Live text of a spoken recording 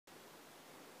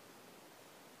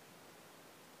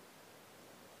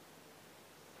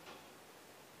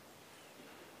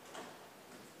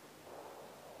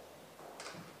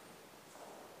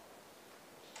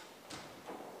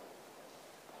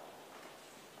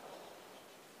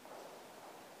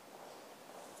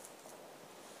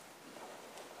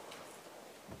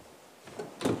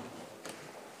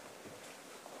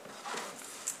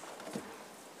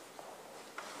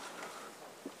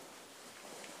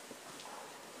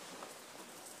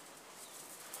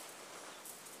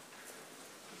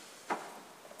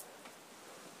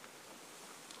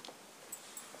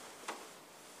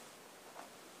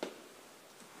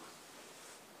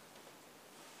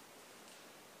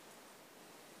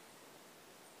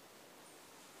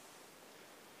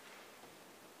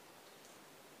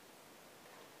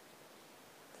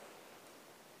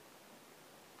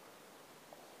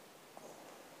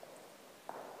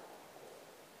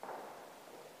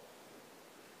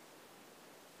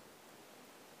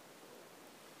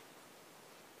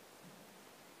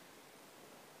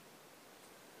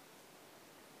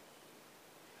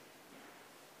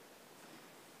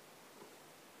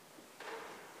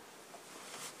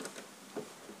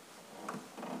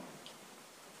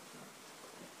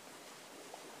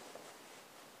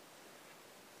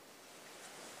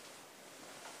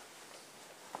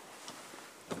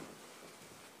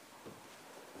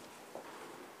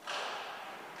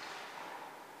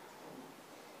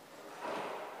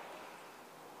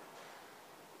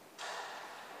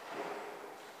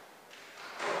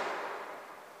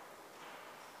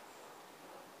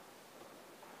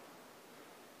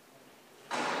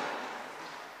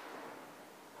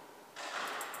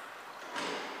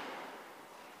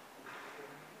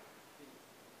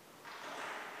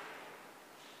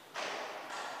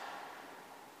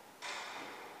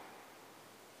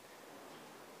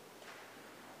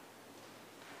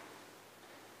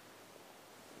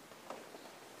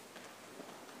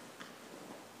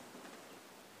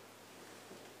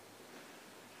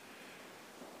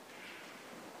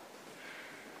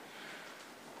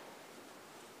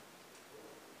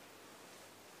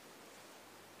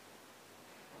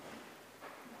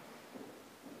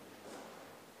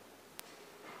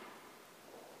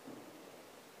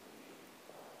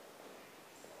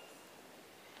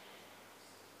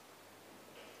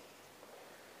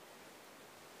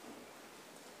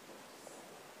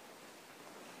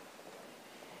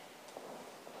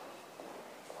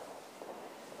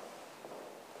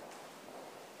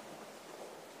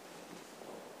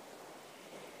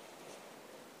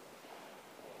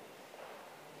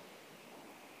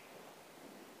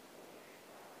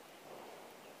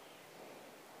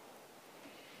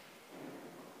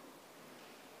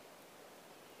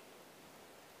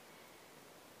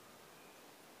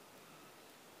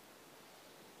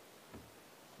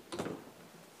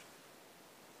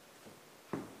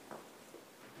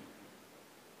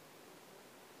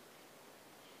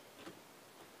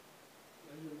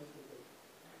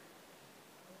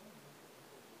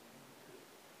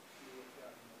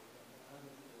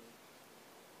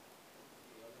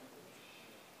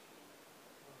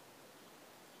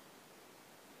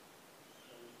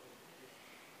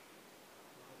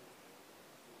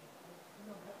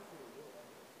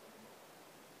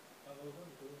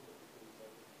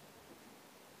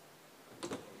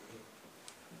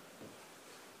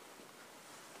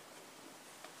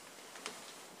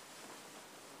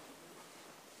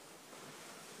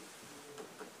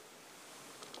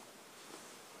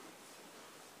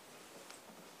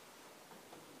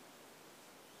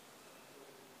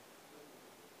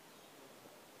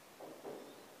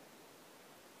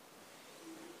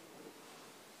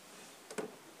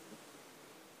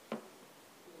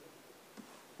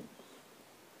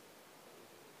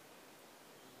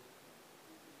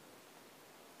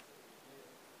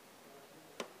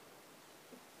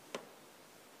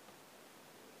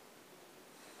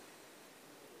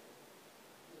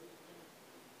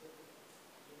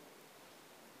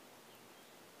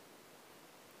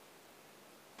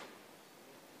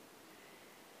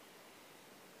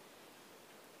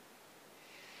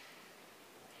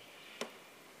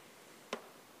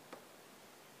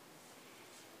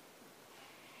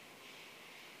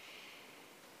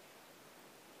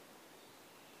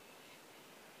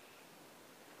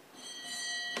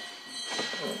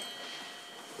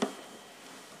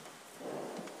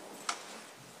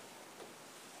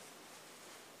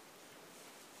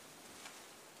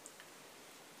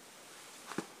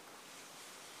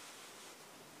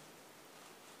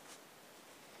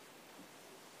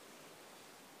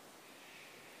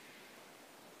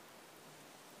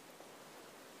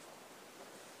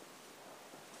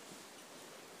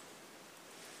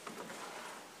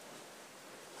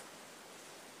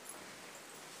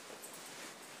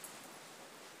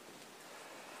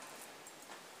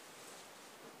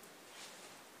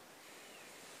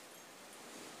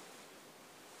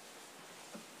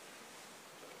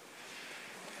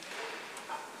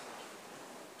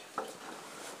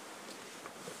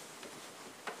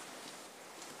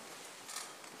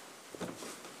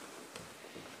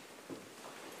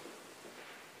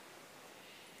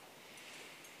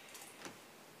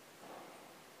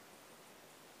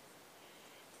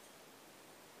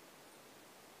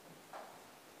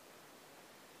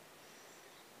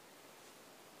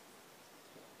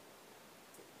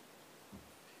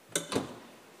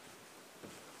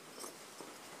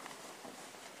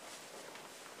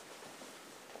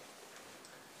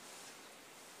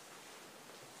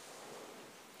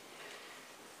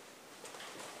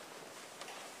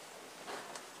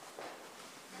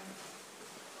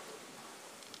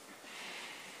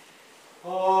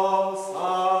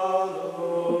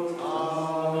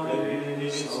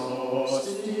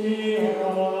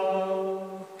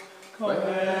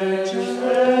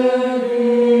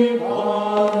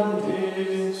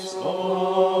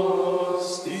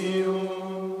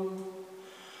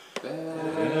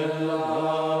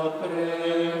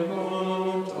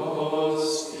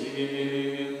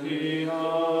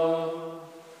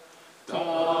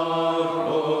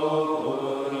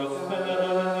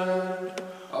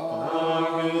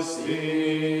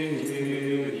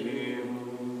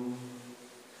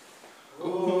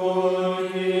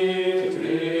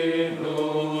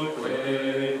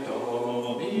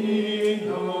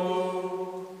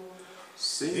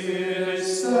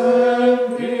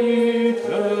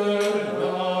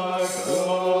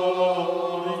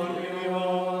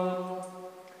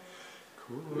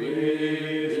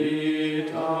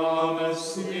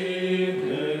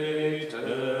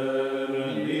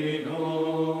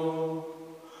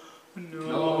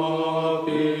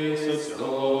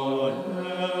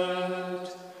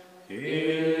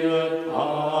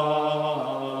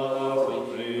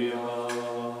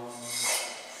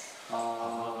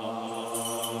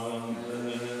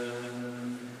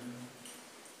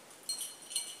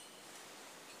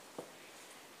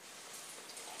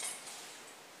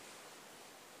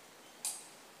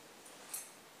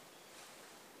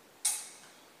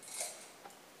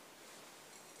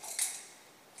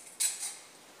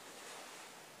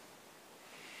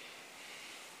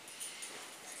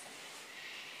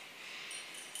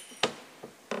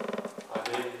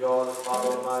God, the Father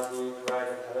Almighty,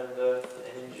 creator of heaven and earth,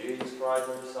 and in Jesus Christ,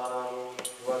 the Son, our Lord,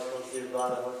 who was conceived by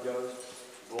the Holy Ghost,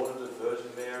 born of the Virgin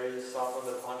Mary, suffered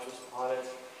under Pontius Pilate,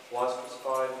 was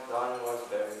crucified, died, and was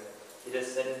buried. He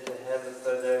descended into heaven, the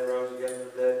third day rose again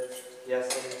from the dead. He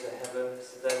ascended into heaven,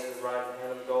 sat at the right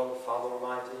hand of God, the Father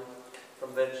Almighty.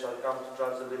 From thence shall come to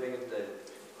judge the living and dead.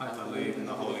 I believe in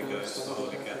the Holy Ghost, the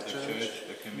Holy Catholic Church,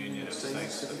 the communion of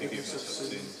saints, the forgiveness of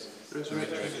sins, the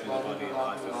resurrection of the body,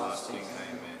 life everlasting.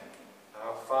 Amen.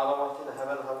 Our Father, who art in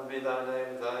heaven, hallowed be thy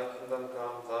name. Thy kingdom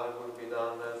come, thy will be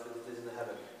done, as it is in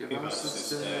heaven. Give us this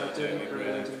day our daily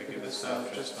bread, and forgive us our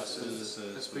trespasses,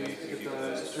 as we forgive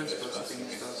those who trespass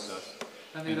against us.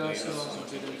 And lead us not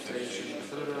into temptation,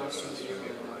 but deliver us from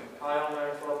evil. Hail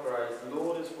Mary, full of grace, the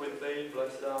Lord is with thee.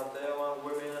 Blessed art thou among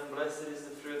women, and blessed is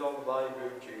the fruit of thy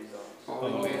womb, Jesus.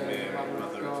 Holy Mary,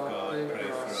 Mother of God, pray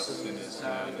for us sinners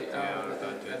now and at the hour of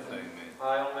our death. Amen.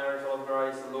 Hail Mary, full of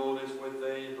grace, the Lord is with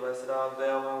thee. Blessed art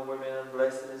thou among women, and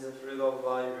blessed is the fruit of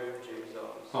thy womb, Jesus.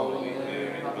 Holy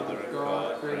Mary, Mother of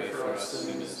God, pray for us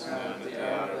sinners now and at the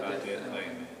hour of our death.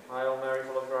 Amen. Hail Mary,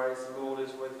 full of grace, the Lord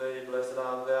is with thee. Blessed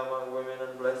art thou among women,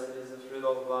 and blessed is the fruit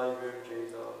of thy womb,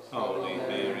 Jesus. Holy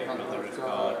Mary, Mother of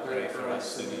God, pray for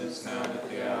us sinners now and at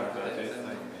the hour of our death.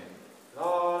 Amen.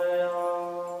 Gloria.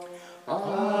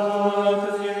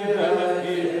 Ave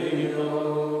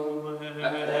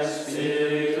et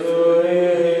Spiritu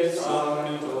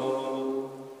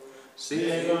Sancto,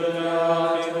 sicut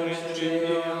erat in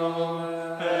principio,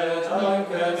 et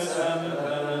nunc et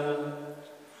semper,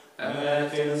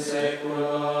 et in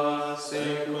saecula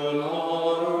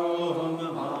saeculorum.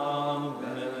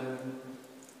 Amen.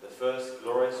 The first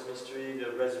glorious mystery,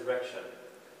 the resurrection.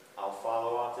 Our Father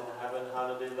who art in heaven,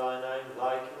 hallowed be thy name.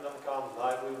 Thy kingdom come,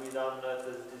 thy will be done on earth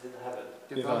as it is in heaven.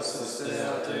 Give us this day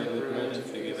our daily bread, and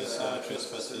forgive us our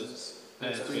trespasses,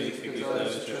 as we forgive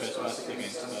those who trespass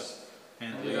against us.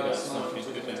 And lead us not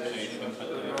into temptation, but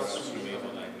deliver us from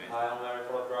evil. Amen. Hail Mary,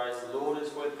 full of grace, the Lord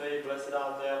is with thee. Blessed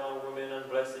art thou among women, and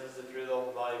blessed is the fruit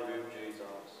of thy womb, Jesus.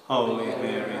 Holy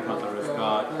Mary, Mother of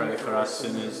God, pray for us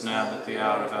sinners now and at the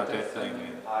hour of our death.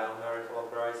 Amen. Hail Mary, full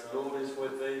of grace, the Lord is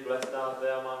with thee. Blessed art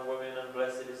thou among women, and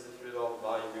blessed is the fruit of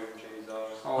thy womb,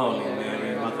 Jesus. Holy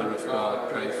Mary, Mother of God,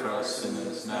 pray for us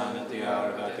sinners now and at the hour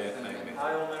of our death. Amen.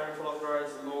 Hail Mary, full of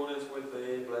grace, the Lord is with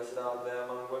thee. Blessed art thou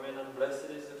among women, and blessed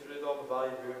is the fruit of thy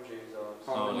womb, Jesus.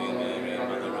 Holy Mary,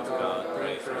 Mother of God,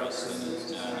 pray for us sinners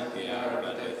now and at the hour of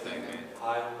our death. Amen.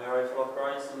 Hail Mary, full of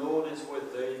grace, the Lord is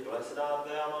with thee. Blessed art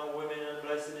thou among women, and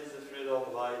blessed is the fruit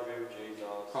of thy womb,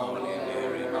 Jesus. Holy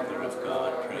Mary, Mother of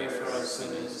God, pray for us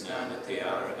sinners now and at the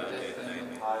hour of our death.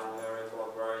 Amen. Hail Mary, full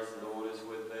of grace, the Lord is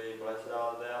with thee. Blessed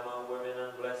art thou among women,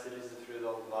 and blessed is the fruit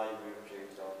of thy womb,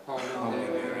 Jesus. Holy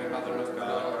Mary, Mother of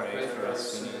God, pray for us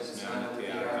sinners now and at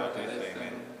the hour of our death.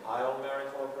 Amen. Hail Mary,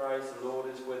 full of grace, the Lord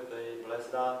is with thee.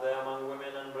 Blessed art thou among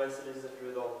women, and blessed is the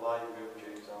fruit of thy womb,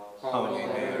 Jesus. Holy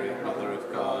Mary, Mother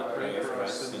of God, pray for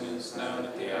us sinners now and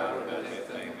at the hour of our death.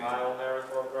 Amen. Hail Mary,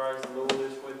 full of grace, the Lord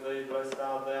is with thee. Blessed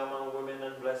art thou among women,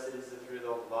 and blessed is the fruit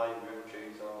of thy womb,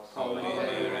 Jesus. Holy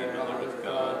Mary, Mother of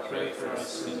God, pray for us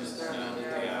sinners now and at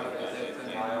the hour of our death.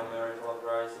 Hail Amen. Mary, full of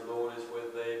grace, the Lord is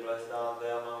with thee. Blessed art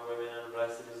thou among women, and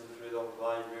blessed is the fruit of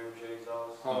thy womb, Jesus.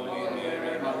 Holy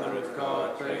Mary, Mother of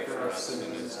God, pray for us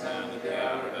sinners now and at the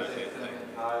hour of our death. Amen.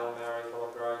 Hail Mary, full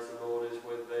of grace, the Lord is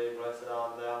with thee. Blessed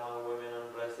art thou among women,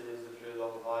 and blessed is the fruit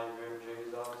of thy womb,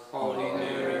 Jesus. Holy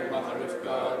Mary, Mother of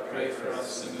God, pray for us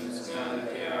sinners now and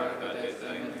at the hour of our death.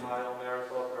 Amen. Hail Mary,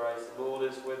 full of grace, the Lord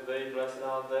is with thee. Blessed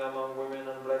art thou among women,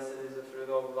 and blessed is the fruit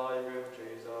of thy womb,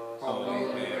 Jesus.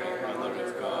 Holy Mary, Mother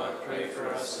of God, pray for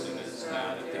for us sinners,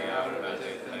 now and at the hour of our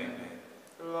death. Amen.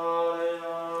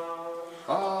 Gloria.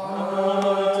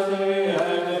 Patri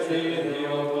et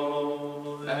Filio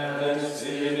et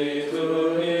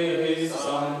Spiritui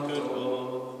Sancto,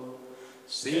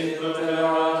 sicut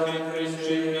erat in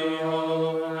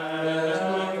principio et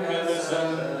nunc et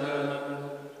semper,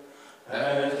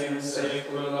 et in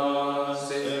saecula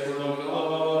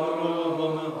saeculorum.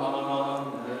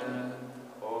 Amen.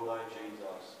 O my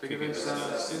Jesus, Forgive us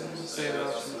our sins, save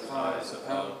us from the fires of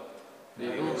hell.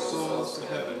 Lead all souls to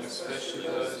heaven, especially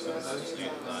those who most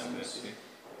need thy mercy.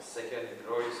 second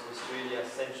glorious mystery, the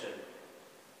Ascension.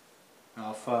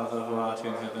 Our Father who art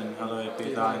in heaven, hallowed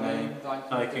be thy name.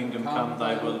 Thy kingdom come,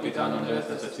 thy will be done on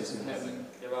earth as it is in heaven.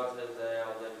 Give us this day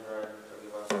our daily bread, and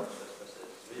forgive us our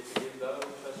trespasses. We forgive those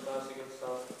who trespass against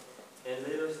us. And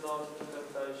lead us not into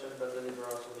temptation, but deliver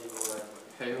us from evil.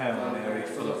 Amen. Hail Mary,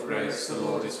 full of grace, the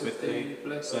Lord is with thee.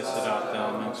 Blessed art thou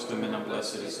amongst women, and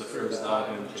blessed is the fruit of thy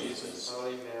womb, Jesus.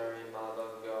 Holy Mary, Mother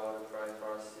of God, pray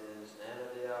for us sinners, now and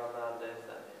at the hour of our death.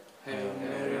 Amen. Hail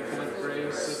Mary, full of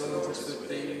grace, the Lord is with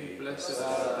thee. Blessed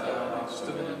art thou amongst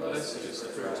women, and blessed is the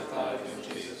fruit of thy womb,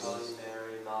 Jesus. Holy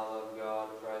Mary, Mother of God,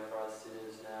 pray for us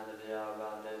sinners, now and at the hour of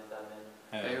our death. Amen.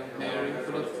 Hail Mary,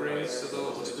 full of grace, the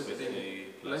Lord is with thee.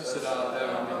 Blessed art thou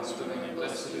amongst women, and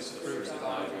blessed is the fruit of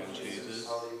thy womb, Jesus.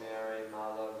 Holy Mary,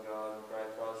 Mother of God, pray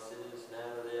for us sinners, now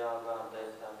and at the hour of our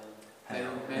death. Amen.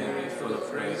 Hail Mary, full of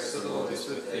grace, the Lord is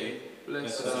with thee.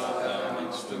 Blessed art thou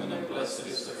amongst women, and blessed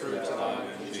is the fruit of thy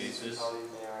womb, Jesus. Holy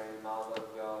Mary, Mother of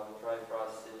God, pray for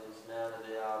us sinners, now and at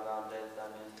the hour of our death.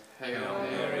 Amen. Hail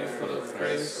Mary, full of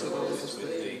grace, the Lord is with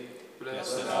thee.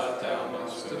 Blessed art thou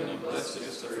amongst women, and blessed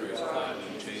is the fruit of thy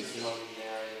womb, Jesus. Holy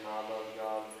Mary, Mother of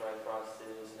God, pray for us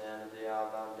sinners, now and at the hour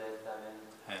of our death. Amen.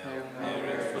 Hail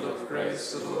Mary, full of grace,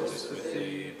 the Lord is with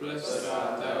thee. Blessed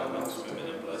art thou amongst women,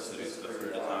 and blessed is the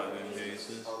fruit of thy womb,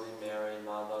 Jesus. Holy Mary,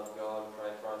 Mother of God,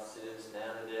 pray for us sinners, now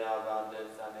and at the hour of our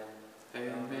death. Amen.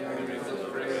 Hail Mary, full of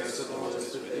grace, the Lord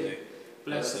is with thee.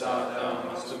 Blessed art thou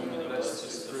amongst women, and blessed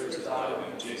is the fruit of thy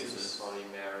womb, Jesus. Holy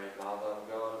Mary, Mother of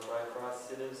God, pray for us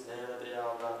sinners, now and at the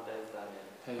hour of our death.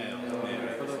 Amen. Hail Mary,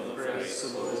 full of grace, the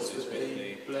Lord is with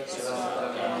thee. Blessed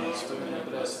art thou amongst women, and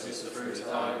blessed is the fruit of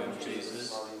thy womb,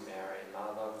 Jesus. Holy Mary,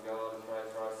 Mother of God, pray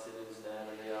for us sinners, now and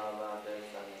at the hour of our death.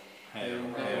 Amen. Hail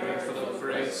Mary, full of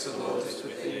grace, the Lord is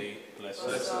with thee.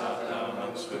 Blessed art thou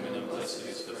amongst women, and blessed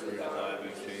is the fruit of thy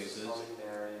womb, Jesus. Holy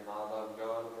Mary, Mother of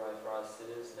God, pray for us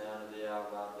sinners, now and at the hour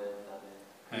of our death.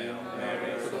 Amen. Hail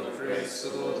Mary, full of grace, the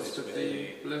Lord is with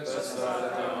thee. Blessed art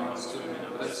thou amongst women,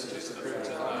 and blessed is the fruit of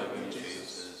thy womb,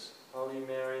 Jesus. Holy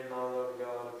Mary, Mother of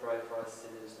God, pray for us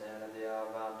sinners, now and at the hour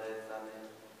of our death. Amen.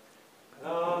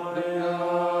 Gloria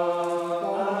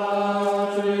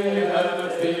Patri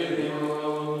et Filio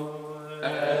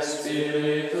et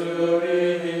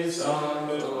Spiritui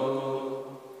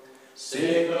Sancto,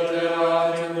 sicut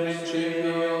erat in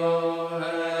principio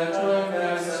et nunc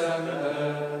et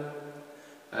semper,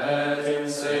 et in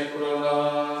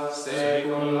saecula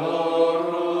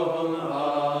saeculorum.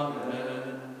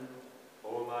 Amen.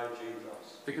 O my Jesus,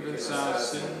 Forgive us our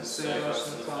sins, save us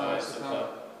from the fires of hell,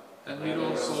 and lead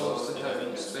all souls to heaven,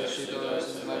 especially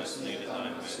those in most need of thy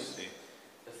mercy.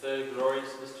 the third glorious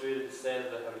mystery, the descent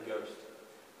of the Holy Ghost.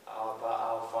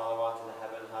 Our Father art in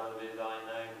heaven, hallowed be thy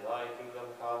name. Thy kingdom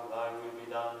come, thy will be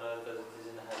done on earth as it is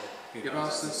in heaven. Give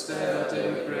us this day our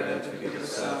daily bread, and forgive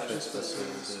us our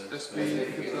trespasses, as we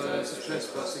forgive those who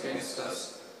trespass against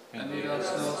us. And lead us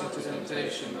not into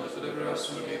temptation, but deliver us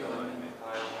from evil. Amen.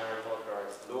 Hail Mary, full of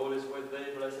grace, the Lord is with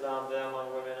thee. Blessed art thou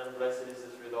among women, and blessed is the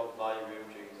fruit of thy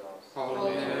womb, Jesus.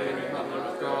 Holy Mary, Mother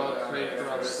of God, pray for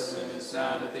us sinners,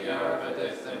 now and at the hour of our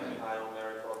death. Amen. Hail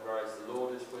Mary, full of grace, the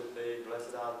Lord is with thee.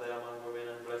 Blessed art thou among women,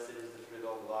 and blessed is the fruit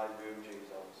of thy womb,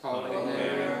 Jesus. Holy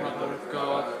Mary, Mother of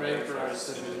God, pray for us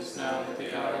sinners, now and at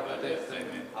the hour of our death.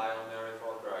 Amen. Hail Mary,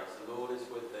 full of grace, the Lord is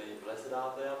with thee. Blessed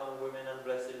art thou among women, and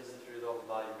blessed is the fruit of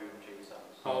thy womb, Jesus.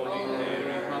 Holy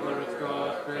Mary, Mother of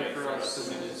God, pray for us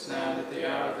sinners, now and at the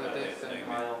hour of our death. Amen.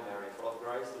 Hail Mary, full of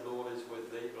grace, the Lord is with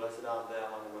thee. Blessed art thou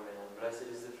among women, and blessed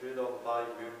is the fruit of thy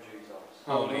womb, Jesus.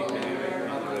 Holy Mary,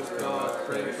 Mother of God,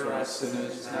 pray for us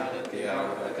sinners, now and at the hour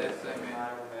of our death. Amen.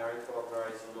 Hail Mary, full of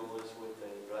grace, the Lord is with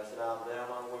thee. Blessed art thou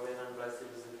among women, and blessed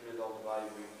is the fruit of thy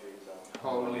womb, Jesus.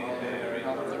 Holy Mary,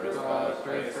 Mother of God,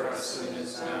 pray for us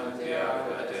sinners, now and at the hour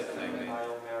of our death. Amen.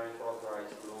 Hail Mary, full of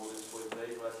grace, the Lord is with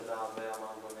thee. Blessed art thou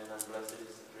among women, and blessed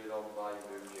is the fruit of thy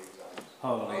womb, Jesus.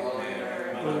 Holy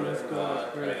Mary, Mother of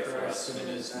God, pray for us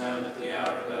sinners, now and at the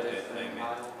hour of our death. Amen.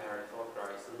 Hail Mary, full of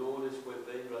grace, the Lord is with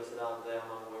thee. Blessed art thou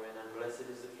among women, and blessed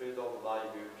is the fruit of thy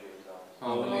womb, Jesus.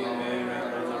 Holy Mary,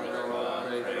 Mother of God,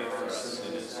 pray for us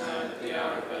sinners, now and at the hour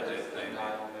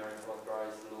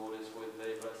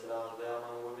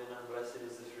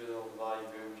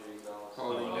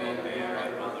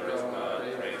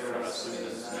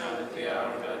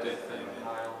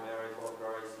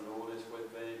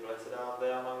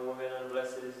thou among women, and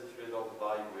blessed is the fruit of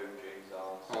thy womb, Jesus.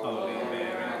 Holy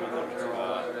Mary, Mother of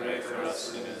God, pray for us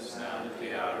sinners, now and at the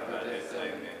hour of our death.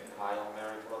 Amen. Hail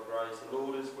Mary, full of grace, the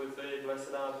Lord is with thee.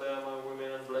 Blessed art thou among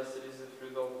women, and blessed is the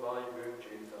fruit of thy womb,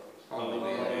 Jesus. Holy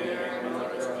Mary,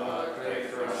 Mother of God, pray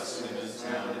for us sinners,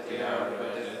 now and at the hour of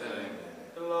our death. Amen.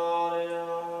 Gloria.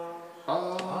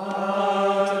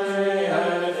 Patri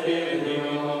et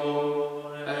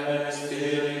Filio et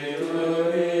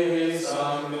Spiritui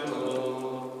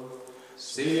Sancto,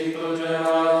 sicut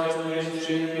erat in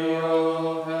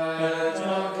principio et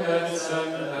nunc et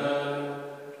semper,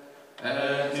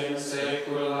 et in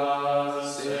saecula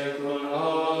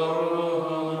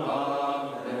saeculorum.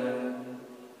 Amen.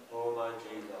 O my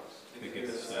Jesus, Forgive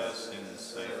us our sins,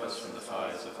 save us from the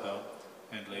fires of hell,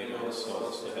 and lead all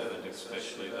souls to heaven,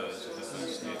 especially those who have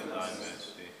most need of thy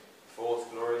mercy. fourth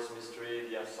glorious mystery,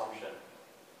 the Assumption.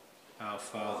 Our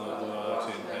Father, who art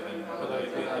in heaven,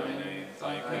 hallowed be thy name.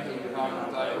 Thy kingdom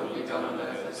come, thy will be done on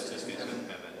earth earth as it is in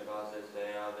heaven. Give us this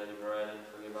day our daily bread, and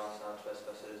forgive us our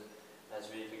trespasses, as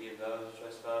we forgive those who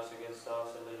trespass against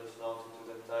us, and lead us not into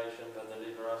temptation, but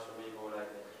deliver us from evil.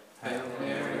 Amen. Hail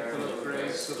Mary, full of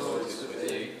grace, the Lord is with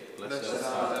thee. Blessed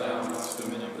art thou amongst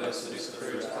women, and blessed is the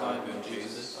fruit of thy womb,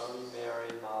 Jesus. Holy Mary,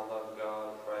 Mother of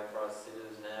God, pray for us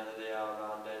sinners now and at the hour of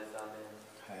our death. Amen.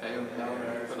 Hail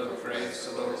Mary, full of grace,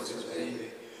 the Lord is with thee.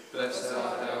 Blessed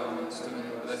art thou amongst women,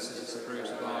 and blessed is the fruit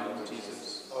of thy womb,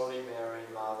 Jesus. Holy Mary,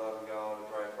 Mother of God,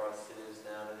 pray for us sinners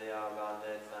now and at the hour of our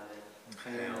death. Amen.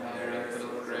 Hail Mary,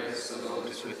 full of grace, the Lord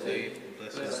is with thee.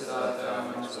 Blessed Blessed art thou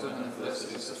amongst women, and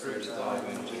blessed is the fruit of thy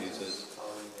womb, Jesus.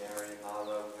 Holy Mary,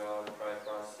 Mother of God, pray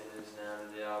for us sinners now and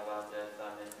at the hour of our death.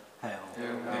 Amen. Hail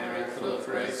Mary, full of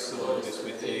grace, the Lord is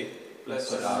with thee.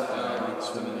 Blessed art thou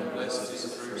amongst women, and blessed is the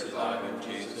fruit of thy womb,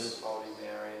 Jesus. Holy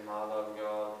Mary, Mother of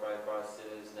God, pray for us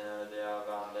sinners now and at the hour of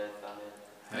our death. Amen.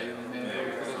 Hail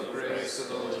Mary, full of grace,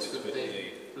 the Lord is with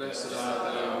thee. Blessed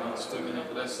art thou amongst women, and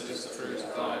blessed is the fruit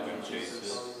of thy womb,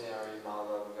 Jesus. Holy Mary,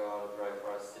 Mother of God, pray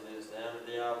for us sinners now and at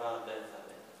the hour of our death.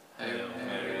 Amen. Hail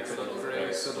Mary, full of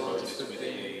grace, the Lord is with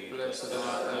thee. Blessed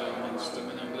art thou amongst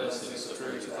women, and blessed is the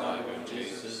fruit of thy womb,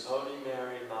 Jesus. Holy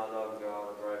Mary, Mother of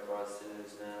God, pray for us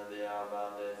sinners now and at the hour of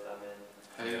our death. Amen.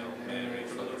 Hail Mary,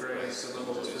 full of grace, the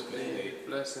Lord is with thee.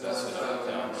 Blessed art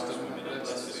thou amongst women, and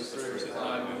blessed is the fruit of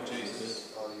thy womb, Jesus.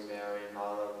 Holy Mary,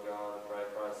 Mother of God, pray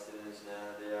for us sinners now and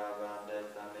at the hour of our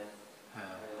death. Amen.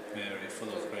 Mary, full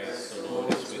of grace, the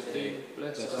Lord is with thee.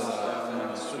 Blessed art thou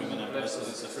amongst women, and blessed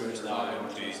is the fruit of thy womb,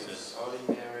 Jesus. Holy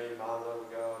Mary, Mother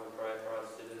of God, pray for us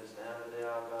sinners now and at the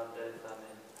hour of our death.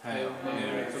 Amen. Hail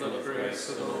Mary, full of grace,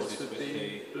 the Lord is with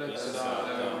thee. Blessed art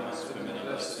thou amongst women, and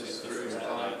blessed is the fruit of thy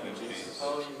womb, Jesus.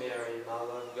 Holy Mary,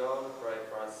 Mother of God, pray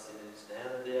for us sinners now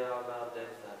and at the hour of our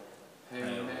death. Amen.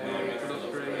 Hail Mary, full of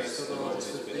grace, the Lord is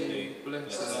with thee.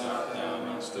 Blessed art thou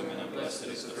amongst women, and blessed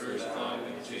is the fruit of thy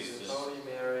womb, Jesus. Holy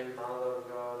Mary, Mother of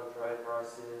God, pray for us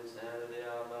sinners now and at the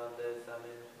hour of our death.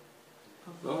 Amen.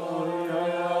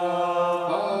 Gloria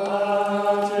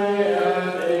Patri et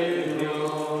Filio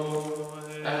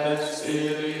et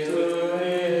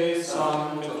Spiritui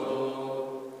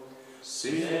Sancto,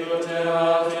 sicut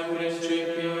erat in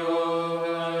principio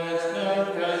et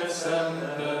nunc et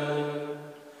semper,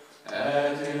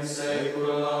 et in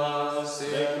saecula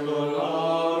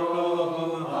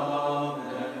saeculorum.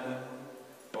 Amen.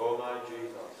 O my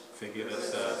Jesus, Forgive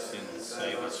us our sins,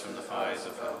 save us from the fires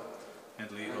of hell, and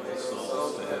lead all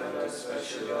souls to heaven,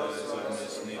 especially those who have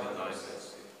most need of thy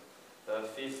mercy. the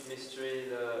fifth mystery,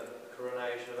 the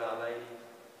coronation of Our Lady.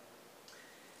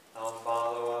 Our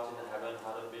Father, who art in heaven,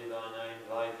 hallowed be thy name.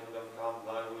 Thy kingdom come,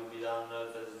 thy will be done on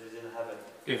earth as it is in heaven.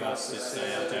 Give us this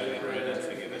day our daily bread, and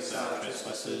forgive us our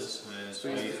trespasses, as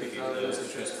we forgive those who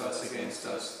trespass against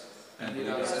us. And lead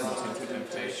us not into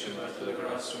temptation, but deliver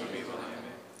us from evil.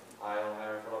 Amen. Hail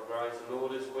Mary, full of grace, the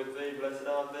Lord is with thee. Blessed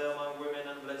art thou among women,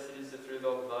 and blessed is the fruit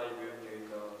of thy womb,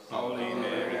 Jesus. Holy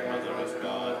Mary, Mother of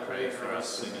God, pray for us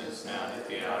sinners, now and at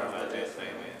the hour of our death.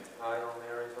 Amen. Hail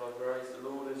Mary, full of grace, the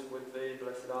Lord is with thee.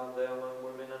 Blessed art thou among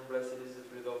women, and blessed is the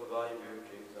fruit of thy womb,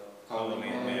 Jesus. Holy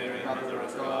Mary, Mother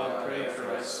of God, pray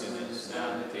for us sinners, now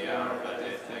and at the hour of our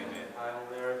death. Amen. Hail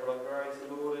Mary, full of grace,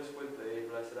 the Lord is with thee.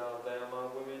 Blessed art thou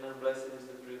among women, and blessed is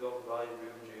the fruit of thy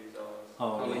womb, Jesus.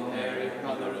 Holy Mary,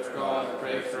 Mother of God,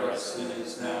 pray for us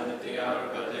sinners, now and at the hour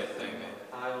of our death. Amen.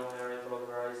 Hail Mary, full of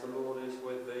grace, the Lord is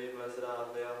with thee. Blessed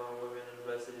art thou among women, and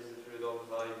blessed is the fruit of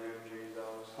thy womb,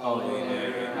 Jesus. Holy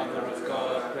Mary, Mother of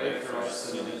God, pray for us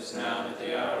sinners, now and at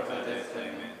the hour of our death.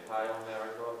 Amen. Hail Mary,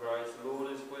 full of grace, the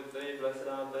Lord is with thee. Blessed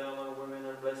art thou among women,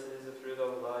 and blessed is the fruit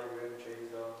of thy womb,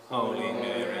 Jesus. Holy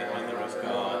Mary, Mother of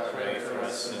God, pray for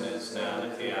us sinners, now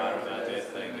and at the hour of our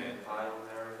death. Amen. Hail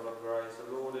Mary,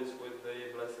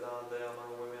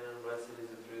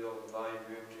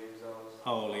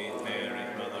 Holy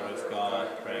Mary, Mother of God,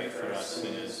 pray for us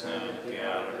sinners now and at the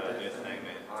hour of our death.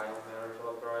 Amen. Hail Mary,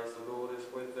 full of grace, the Lord is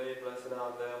with thee. Blessed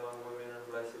art thou among women, and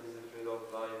blessed is the fruit of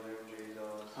thy womb,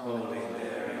 Jesus. Holy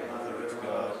Mary, Mother of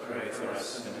God, pray for us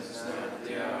sinners now and at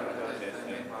the hour of our death.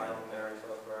 Amen. Hail Mary,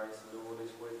 full of grace, the Lord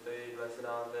is with thee. Blessed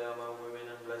art thou among women,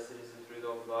 and blessed is the fruit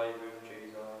of thy womb,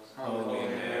 Jesus. Holy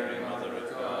Mary, Mother of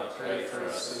God, pray for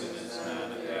us sinners now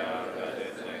and at the hour of our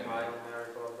death. Amen. Hail Mary,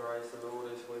 full of grace, the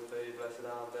Lord is with thee. Blessed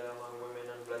art thou among women,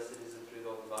 and blessed is the fruit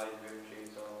of thy womb,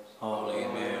 Jesus. Holy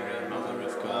Mary, Mother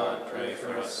of God, pray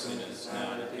for us sinners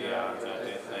now and at the hour of our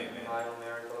death. Amen. Hail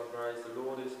Mary, full of grace, the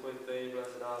Lord is with thee.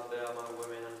 Blessed art thou among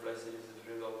women, and blessed is the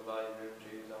fruit of thy womb,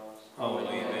 Jesus.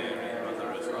 Holy Mary,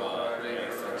 Mother of God, pray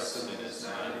for us sinners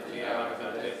now and at the hour of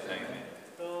our death. Amen.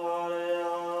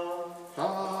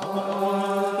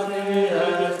 Padre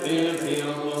et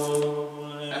Filio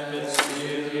et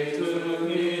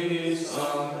Spiritui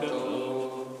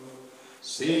Sancto,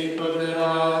 sicut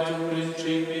erat in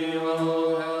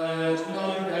principio et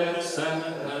nunc et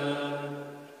semper,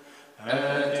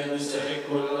 et in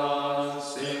saecula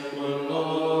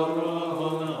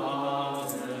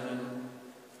saeculorum. Amen.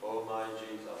 O my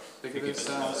Jesus, Forgive us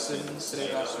our sins,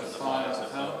 save us from the fires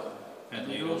of hell, and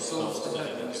lead all souls to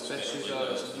heaven, especially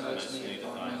those in most need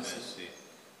of thy mercy.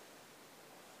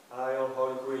 Hail,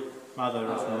 Holy Queen, Mother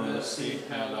of mercy,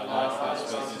 hail our life, our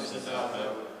sweetness, and our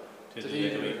hope. To thee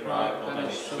do we cry, poor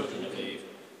banished children of Eve.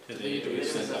 To thee do we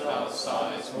send up our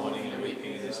sighs, mourning and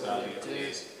weeping in this valley of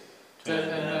tears. Turn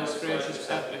then, most gracious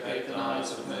advocate, thine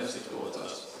eyes of mercy towards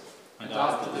us. And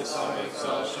after this our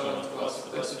exile, show unto us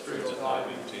the blessed fruit of thy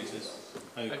womb, Jesus.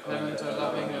 O clement, O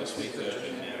loving, O sweet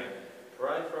Virgin Mary,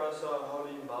 pray for us, O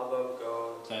Holy Mother of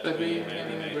God, that we may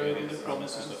be made worthy of the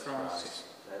promises of Christ,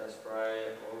 let us pray,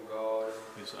 O God,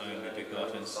 whose only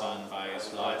begotten Son, by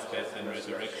his life, death, and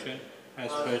resurrection,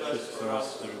 has purchased for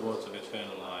us the rewards of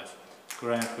eternal life.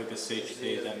 Grant, we beseech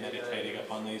thee, that meditating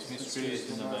upon these mysteries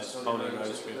in the most holy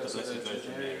Rosary of the Blessed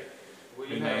Virgin Mary,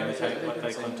 we may imitate what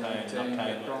they contain and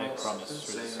obtain what they promise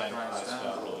through the same Christ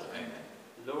our Lord. Amen.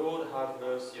 Lord, have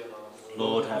mercy on us.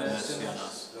 Lord, have mercy on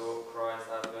us. Lord Christ,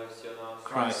 have mercy on us.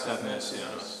 Christ, have mercy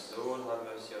on us. Lord, have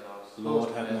mercy on us. Lord,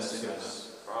 have mercy on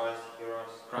us. Christ, hear us.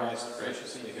 Christ,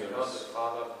 graciously hear God, the us.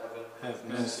 Father of heaven, Have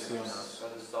mercy on us.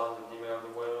 God, the Son, Redeemer of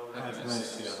the world, Have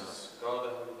mercy on us. God, the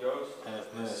Holy Ghost, Have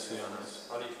mercy on us.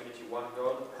 Holy Trinity, one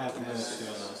God, Have mercy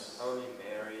on us. Holy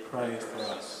Mary, Pray for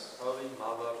us. Holy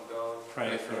Mother of God,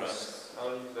 Pray for us.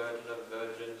 Holy Virgin of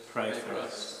Virgins, Pray for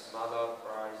us. Mother of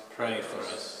Christ, Pray for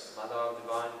us. Mother of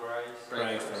divine grace,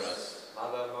 Pray for us.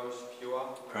 Mother most pure,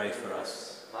 Pray for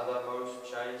us. Mother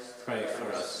most chaste, Pray for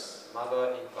us.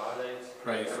 Mother inviolate,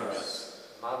 Pray for us.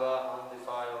 Mother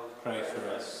undefiled, Pray for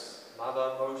us.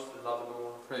 Mother most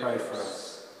lovable, Pray for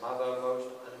us. Mother most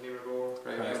admirable,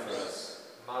 Pray for us.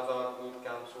 Mother good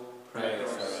counsel, Pray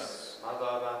for us. Mother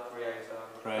of our Creator,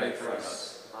 Pray for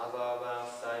us. Mother of our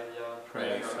Saviour,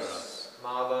 Pray for us.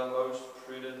 Mother most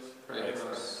prudent, Pray for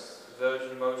us.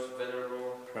 Virgin most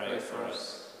venerable, Pray for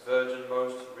us. Virgin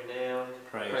most renowned,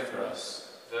 Pray for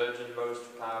us. Virgin most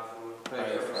powerful,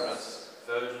 Pray for us.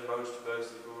 Virgin most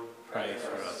merciful, Pray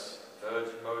for us.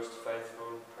 Virgin most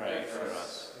faithful, Pray for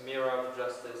us. Mirror of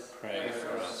justice, Pray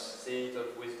for us. seat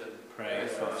of wisdom, Pray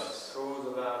for us. cause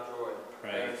of our joy,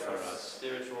 Pray for us.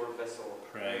 spiritual vessel,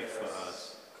 Pray for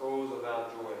us. cause of our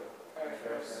joy,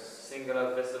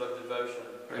 singular vessel of devotion,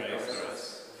 Pray for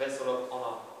us. vessel of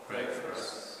honour, Pray for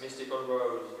us. mystical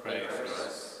rose, Pray for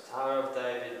us. Tower of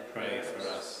David, Pray for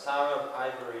us. Tower of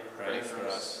Ivory, Pray for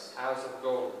us. House of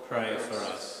Gold, Pray for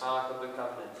us. Ark of the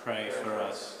Covenant, Pray for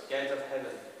us. Gate of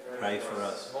Heaven, Pray for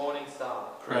us. Morning Star,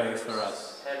 Pray for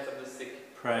us. Health of the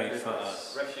sick, Pray for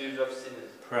us. Refuge of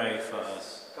sinners, Pray for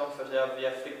us. Comforter of the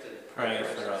afflicted, Pray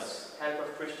for us. Help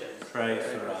of Christians, Pray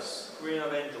for us. Queen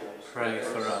of Angels, Pray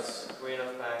for us. Queen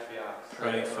of Patriarchs,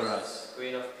 Pray for us.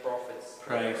 Queen of Prophets,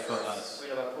 Pray for us.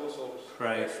 Queen of Apostles,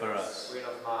 Pray for us. Queen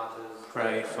of Martyrs,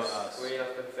 Pray for us. Queen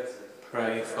of Confessors,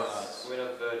 Pray for us. Queen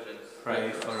of Virgins,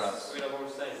 Pray for us. Queen of all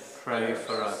saints, Pray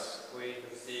for us. Queen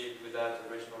conceived without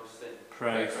original sin,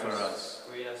 Pray for us.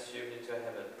 Queen assumed into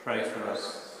heaven, Pray for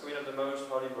us. Queen of the most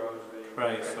holy Rosary,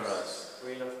 Pray for us.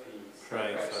 Queen of peace,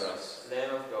 Pray for us.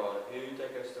 Lamb of God, who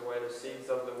takest away the sins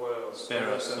of the world, Spare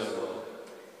us, O Lord.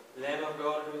 Lamb of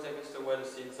God, who takest away the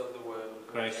sins of the world,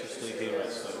 Graciously hear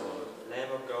us, O Lord.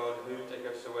 Lamb of God, who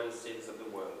takest away the sins of the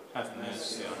world. Have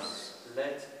mercy on us,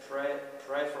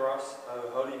 Pray for us, O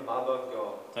Holy Mother of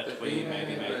God, that we may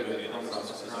be made worthy of the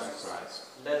promises of Christ.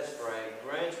 Let us pray.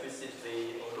 Grant, we beseech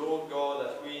thee, O Lord God,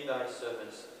 that we, thy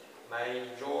servants, may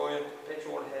enjoy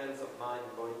perpetual health of mind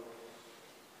and body,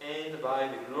 and by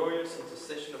the glorious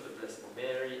intercession of the Blessed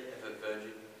Mary, ever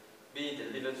Virgin, be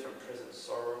delivered from present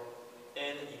sorrow,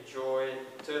 and enjoy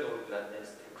eternal gladness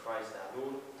through Christ our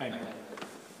Lord. Amen.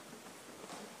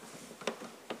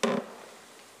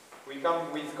 We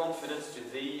come with confidence to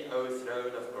Thee, O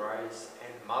throne of grace,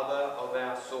 and Mother of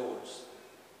our souls.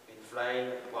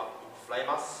 Inflame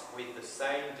us with the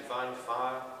same divine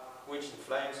fire which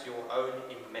inflames your own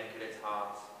immaculate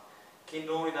heart.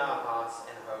 Kindle in our hearts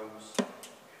and homes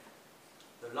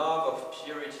the love of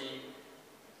purity,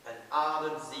 an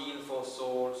ardent zeal for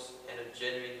souls, and a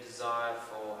genuine desire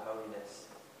for holiness.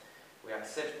 We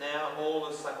accept now all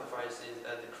the sacrifices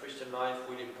that the Christian life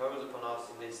will impose upon us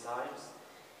in these times,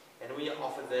 and we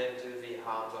offer them to the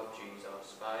heart of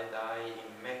Jesus. By thy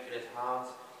immaculate heart,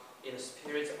 in a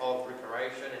spirit of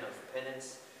reparation and of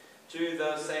penance, to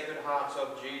the sacred hearts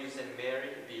of Jesus and Mary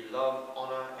be love,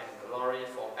 honour and glory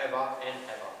forever and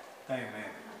ever.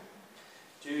 Amen.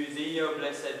 To Thee, O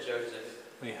blessed Joseph,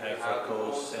 we have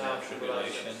recourse in our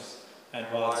tribulations, and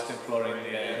whilst imploring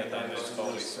the aid of thy most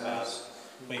holy spouse,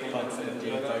 we confidently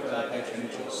invoke thy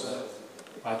patronage also,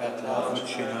 by that love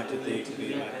which united thee to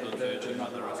the Immaculate Virgin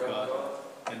Mother of God,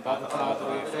 and by the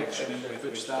fatherly affection with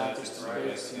which thou didst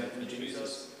embrace the infant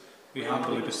Jesus. We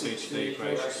humbly beseech thee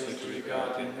graciously to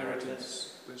regard the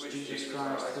inheritance which Jesus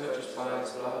Christ purchased by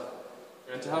his blood,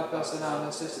 and to help us in our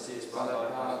necessities by thy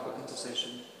powerful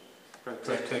intercession.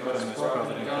 Protect the most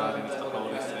provident guardian of the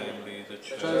Holy Family, the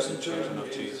chosen children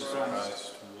of Jesus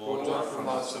Christ, ward off from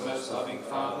us the most loving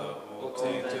Father, all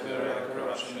taint of error and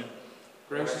corruption.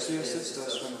 Graciously assist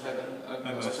us from heaven, O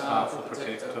most powerful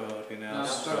Protector, in our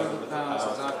struggle with the powers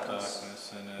of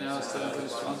darkness, and now stand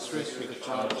us once rescue the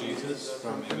child Jesus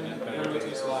from imminent peril of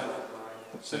his life.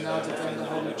 So now defend the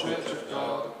Holy Church of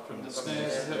God from the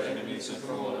snares of her enemies and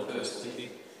from all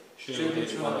adversity. Shield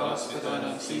each one of us with thine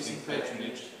unceasing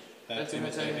patronage, that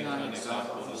imitating thine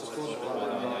example and supported by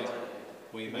thy aid,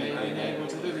 we may be enabled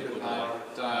to live a good life,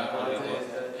 die a holy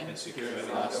death, and secure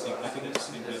everlasting happiness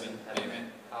in heaven.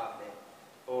 Amen. Amen.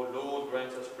 O Lord,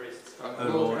 grant us priests. O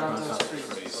Lord, grant us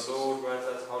priests. O Lord, grant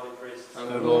us holy priests. O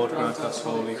Lord, grant us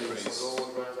holy priests. O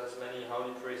Lord, grant us many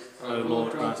holy priests. O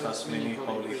Lord, grant us many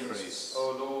holy priests.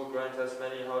 O Lord, grant us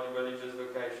many holy religious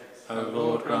vocations. O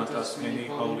Lord, grant us many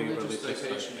holy religious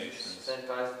vocations. Saint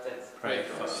Pius X, Pray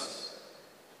for us.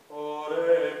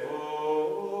 Oremus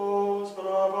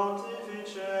pro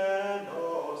Pontifice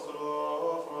nostro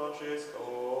Francisco.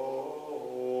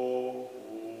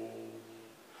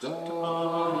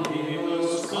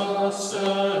 Dominus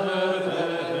conservet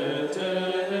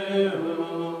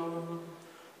Deum,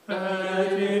 et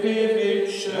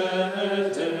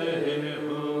vivificet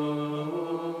Deum,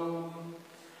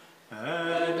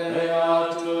 et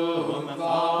beatum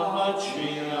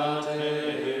faciat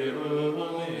Deum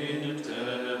in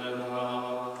terra,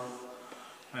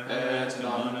 et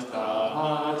non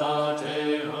tarda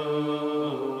Deum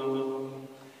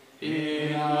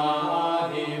in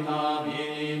anima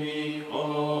minimicorum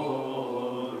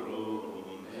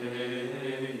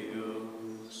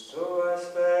eius. Tuas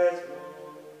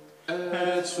Petrum,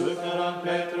 Et superam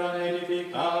Petram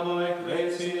edificabo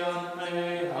ecclesiam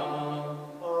meam.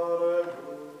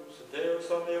 Oremus, Deus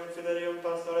omnium fidelium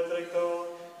pastore rector,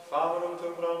 favorum tu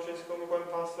Franciscum quem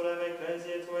pastorem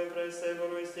ecclesiae tuae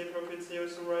praesevoluisti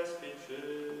propitius respice.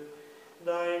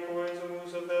 Dai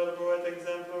quesumus verbo et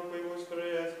exemplo quibus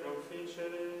priet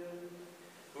proficere.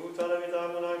 Ut alla vita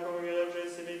monachum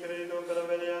elargissimi credo per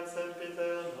aveniat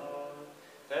sempiterna.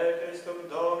 Per Christum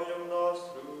Dominum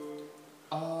nostrum.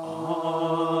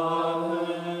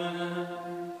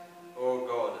 Amen. O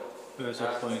God, Who has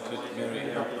appointed Mary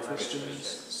help of Christians,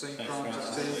 Saint Saint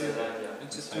Francis Francis Xavier, and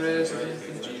St. Therese of the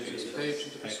Infant Jesus, patron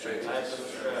of the straight.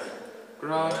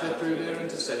 Grant that through their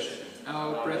intercession,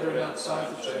 our brethren outside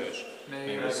the Church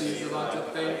may receive the light of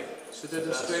faith, so that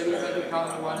Australia may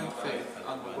become one in faith,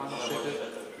 under one shepherd,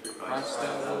 through Christ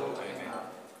our Lord. Amen.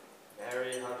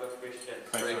 Mary, Heart of Christians,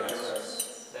 Pray for us.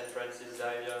 Saint Francis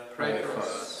Xavier, Pray for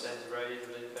us. Saint Rose of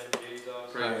the Infant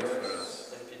Jesus, Pray for us.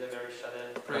 Saint Peter Mary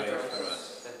Shannon, Pray for us.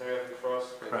 Saint Mary of the Cross,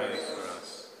 Pray for us.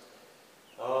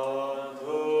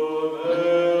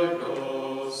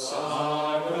 Domino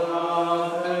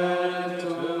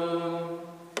sacramentum,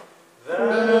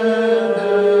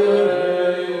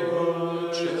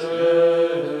 veneremur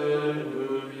celui,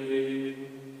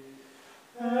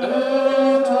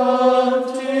 et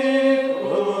antiquum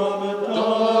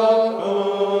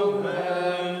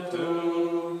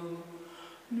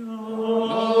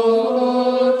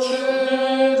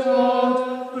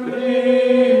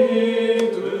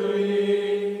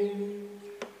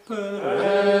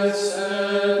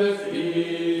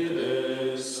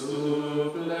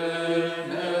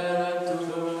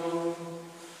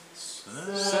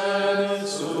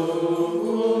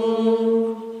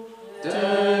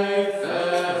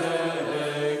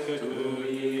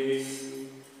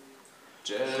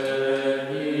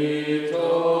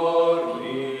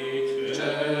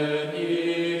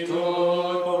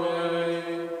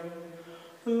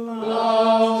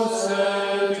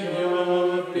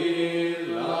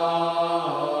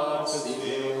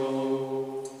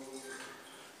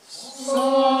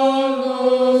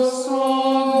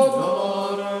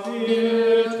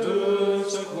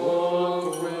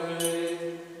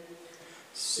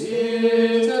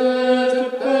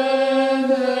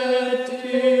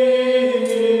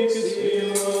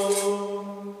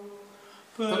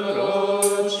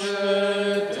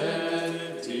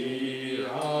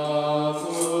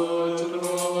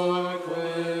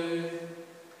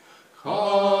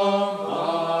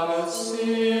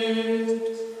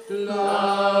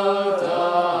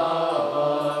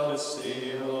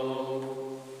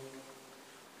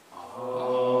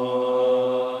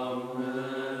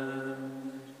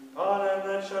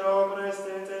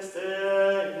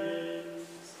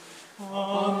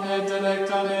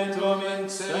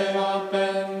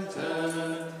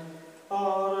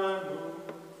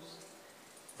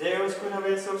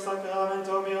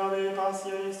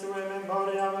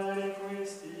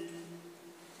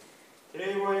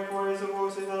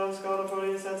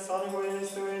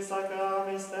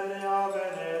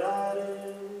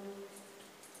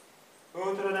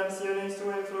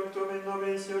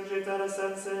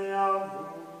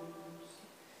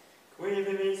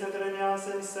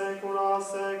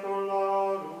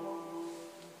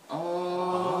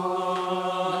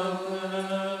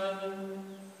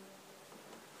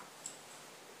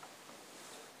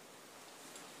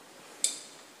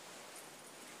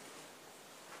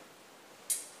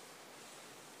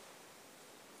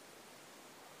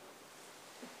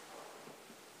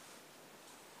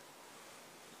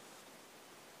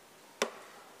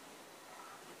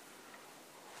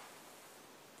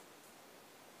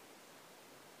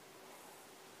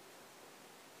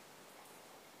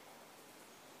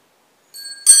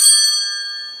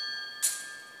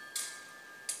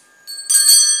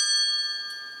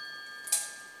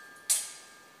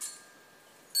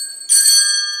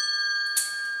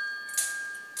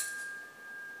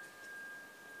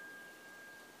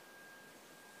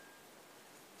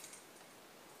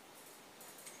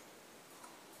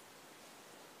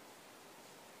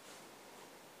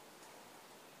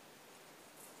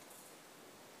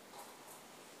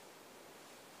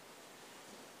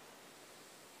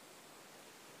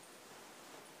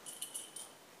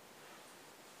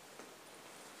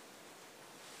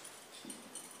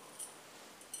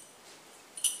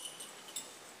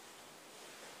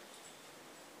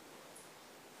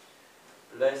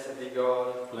Blessed be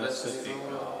God. Blessed be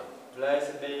God.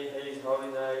 Blessed be his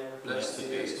holy name. Blessed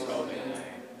be his holy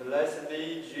name. Blessed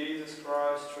be Jesus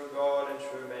Christ, true God and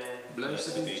true man.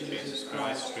 Blessed be Jesus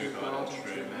Christ, true God and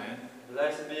true man.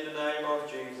 Blessed be the name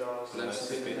of Jesus.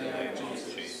 Blessed be the name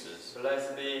of Jesus.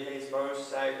 Blessed be his most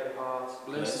sacred heart.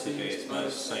 Blessed be his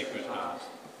most sacred heart.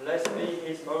 Blessed be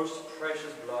his most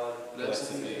precious blood.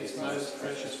 Blessed be his most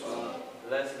precious blood.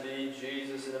 Blessed be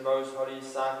Jesus in the most holy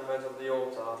sacrament of the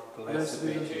altar. Blessed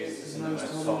be Jesus in the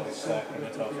most holy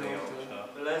sacrament of the altar.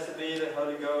 Blessed be the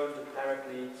Holy Ghost, the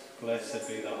Paraclete. Blessed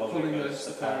be the Holy Ghost,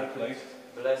 the Paraclete.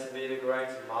 Blessed be the great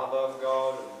Mother of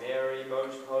God, Mary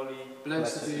most holy.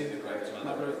 Blessed be the great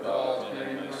Mother of God,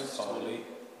 Mary most holy.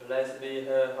 Blessed be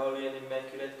her holy and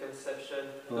immaculate conception.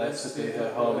 Blessed be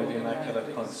her holy and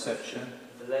immaculate conception.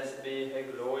 Blessed be her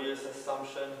glorious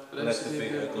Assumption. Blessed be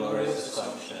her glorious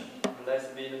Assumption.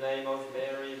 Blessed be the name of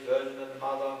Mary, Virgin and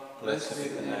Mother. Blessed be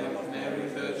the name of Mary,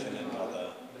 Virgin and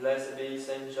Mother. Blessed be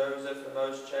Saint Joseph, the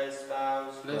most chaste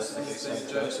spouse. Blessed be Saint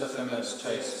Joseph, the most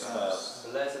chaste spouse.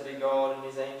 Blessed be God and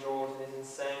his angels and his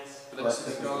saints. Blessed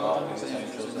be God and his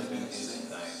angels and his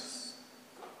saints.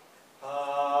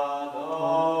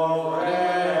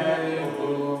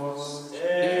 Adoremus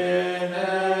in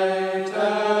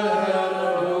aeternum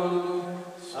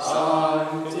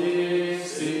sanctissimo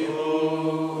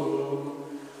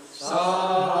sacramentum.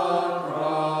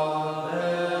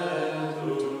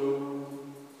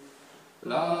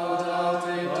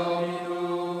 Laudate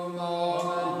Dominum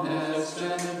omnes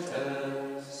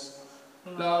gentes.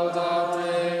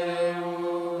 Laudate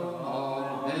Deum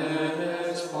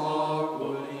omnes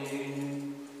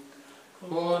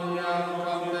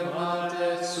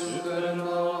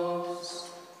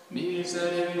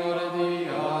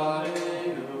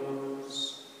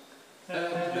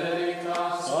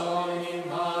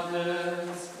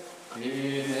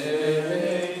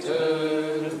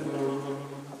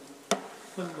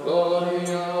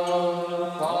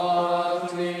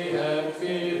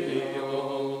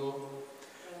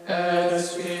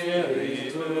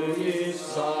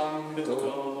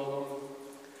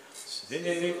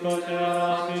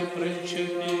floreat in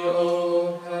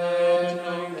principio et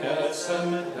nunc et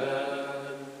semper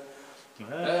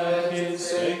et in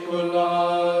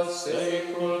saecula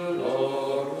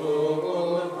saeculorum.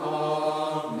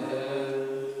 Amen.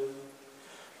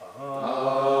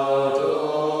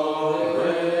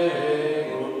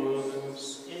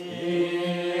 Adoremus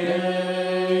in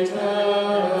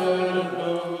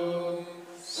aeternum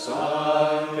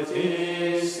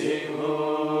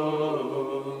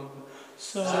sanctissimum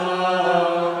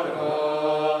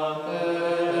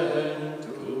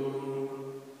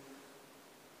sacramentum.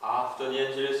 After the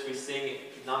Angelus, we sing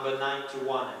number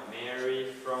 91, Mary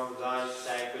from thy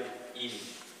sacred image.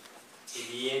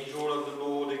 The angel of the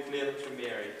Lord declared to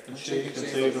Mary, And she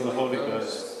conceived of the Holy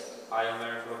Ghost. Hail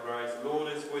Mary, full of grace, the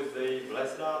Lord is with thee.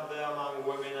 Blessed art thou among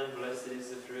women, and blessed is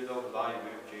the fruit of thy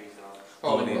womb, Jesus.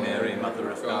 Holy Mary, Mother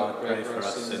of God, pray for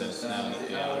us sinners now and at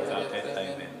the hour of our death.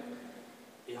 Amen.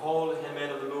 Behold, the handmaid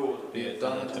of the Lord. Be it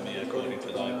done unto me according to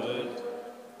thy word.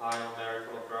 Hail Mary,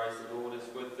 full of grace, the Lord is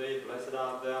with thee. Blessed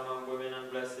art thou among women, and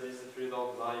blessed is the fruit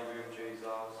of thy womb, Jesus.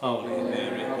 Holy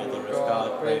Mary, Mother of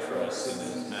God, pray for us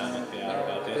sinners now and at the hour of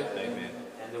our death. Amen.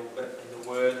 And the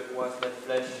Word was made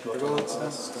flesh. God amongst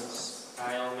us.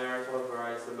 Hail Mary, full of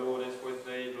grace, the Lord is with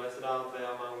thee. Blessed art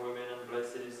thou among women, and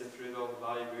blessed is the fruit of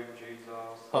thy womb,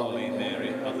 Jesus. Holy Mary,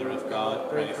 Mother of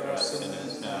God, pray for us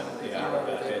sinners now and at the hour of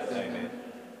our death. Amen.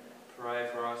 Pray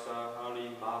for us, O Holy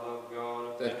Mother of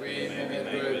God, That we may be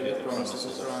made worthy of the promises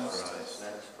of Christ.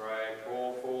 Let us pray.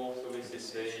 Pour forth to visit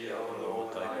thee, O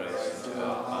Lord, Thy grace into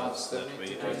our hearts, that we,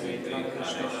 through the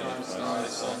incarnation of Christ thy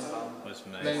Son, was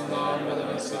made Made man with the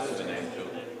mercy of an angel,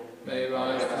 May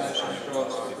by his passion and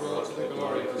cross be brought to the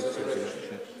glory of his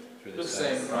resurrection. through The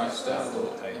same Christ our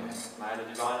Lord. Amen. May the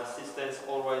divine assistance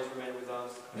always remain with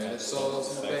us. May the souls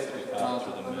and faithful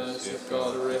departed through the mercy of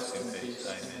God rest in peace.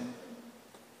 Amen.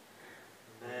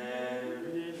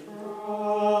 Mary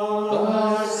from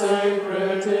Thy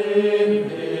sacred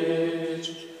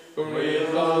image,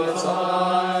 with its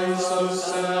eyes so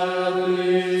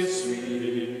sadly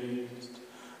sweet,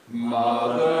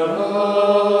 Mother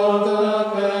of the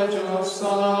petuous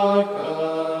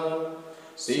cycle,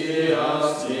 see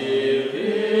us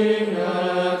kneeling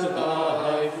at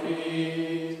thy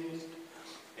feet.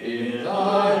 In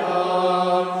thy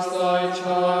arms thy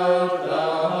child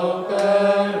thou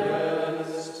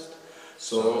bearest,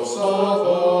 source of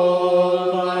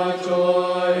all my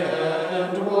joy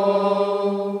and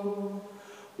woe.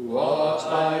 What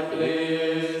thy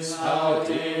bliss, how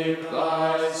deep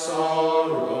thy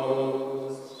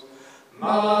sorrows,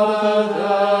 Mother,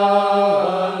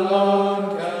 thou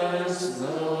alone canst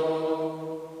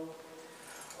know.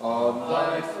 On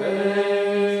thy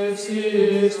face he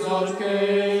is not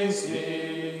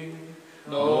gazing,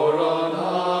 nor on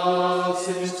us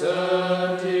is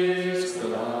turned his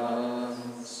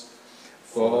glance.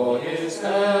 For his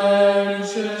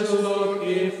anxious look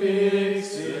he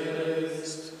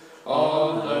fixes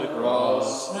on the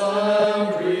cross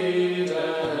and reed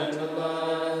and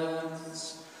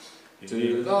lance.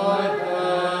 To thy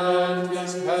hand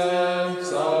his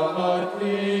hands are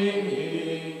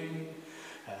clinging,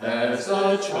 as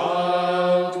a child